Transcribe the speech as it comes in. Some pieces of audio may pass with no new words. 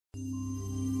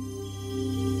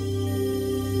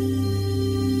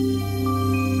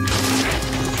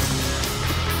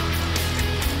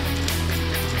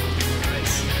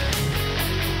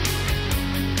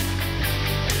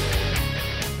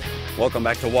Welcome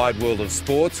back to Wide World of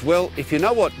Sports. Well, if you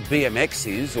know what BMX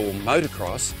is, or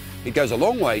motocross, it goes a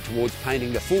long way towards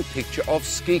painting the full picture of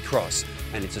ski cross.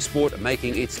 And it's a sport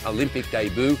making its Olympic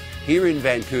debut here in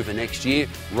Vancouver next year,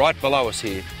 right below us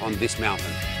here on this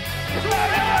mountain.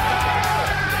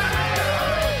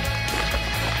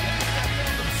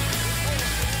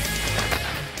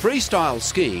 Freestyle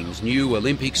skiing's new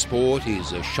Olympic sport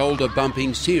is a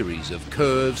shoulder-bumping series of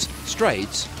curves,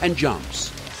 straights and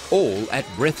jumps, all at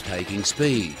breathtaking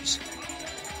speeds.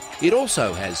 It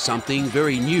also has something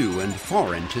very new and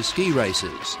foreign to ski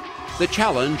racers, the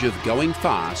challenge of going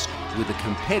fast with a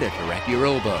competitor at your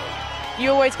elbow.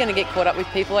 You're always going to get caught up with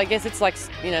people. I guess it's like,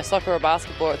 soccer or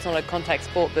basketball. It's not a contact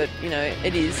sport, but,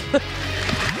 it is.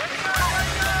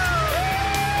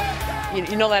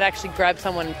 You're not allowed to actually grab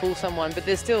someone and pull someone, but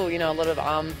there's still, a lot of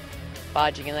arm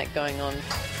barging and that going on.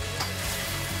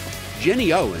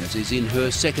 Jenny Owens is in her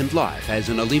second life as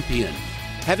an Olympian,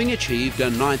 having achieved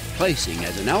a 9th placing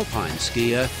as an alpine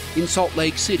skier in Salt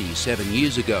Lake City 7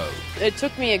 years ago. It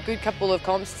took me a good couple of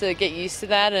comps to get used to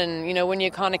that, and, when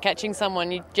you're kind of catching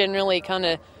someone, you generally kind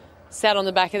of sat on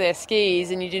the back of their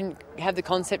skis and you didn't have the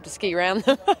concept to ski around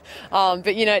them. But,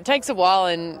 it takes a while,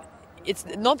 and it's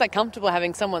not that comfortable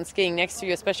having someone skiing next to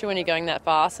you, especially when you're going that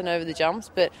fast and over the jumps.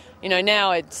 But,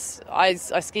 now I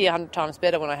ski 100 times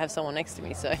better when I have someone next to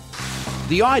me, so.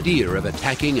 The idea of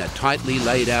attacking a tightly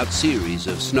laid out series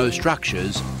of snow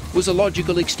structures was a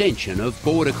logical extension of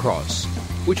border cross,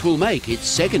 which will make its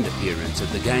second appearance at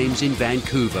the Games in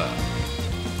Vancouver.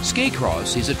 Ski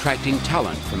cross is attracting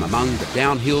talent from among the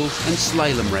downhill and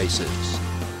slalom races.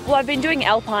 Well, I've been doing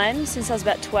alpine since I was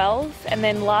about 12, and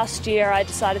then last year I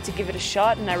decided to give it a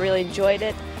shot and I really enjoyed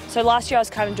it. So last year I was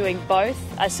kind of doing both.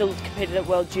 I still competed at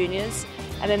World Juniors,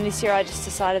 and then this year I just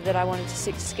decided that I wanted to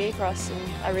stick to ski cross, and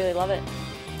I really love it.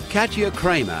 Katya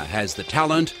Crema has the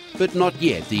talent, but not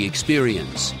yet the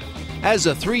experience. As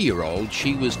a 3-year-old,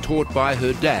 she was taught by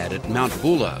her dad at Mount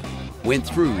Buller, went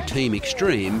through Team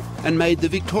Extreme and made the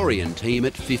Victorian team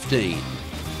at 15.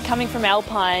 Coming from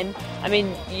alpine,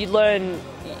 you learn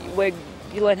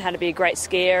how to be a great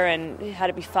skier and how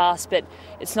to be fast, but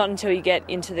it's not until you get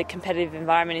into the competitive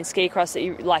environment in ski cross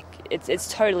that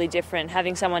it's totally different.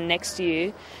 Having someone next to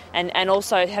you, and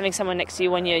also having someone next to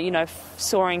you when you're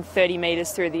soaring 30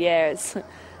 metres through the air, it's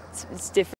different.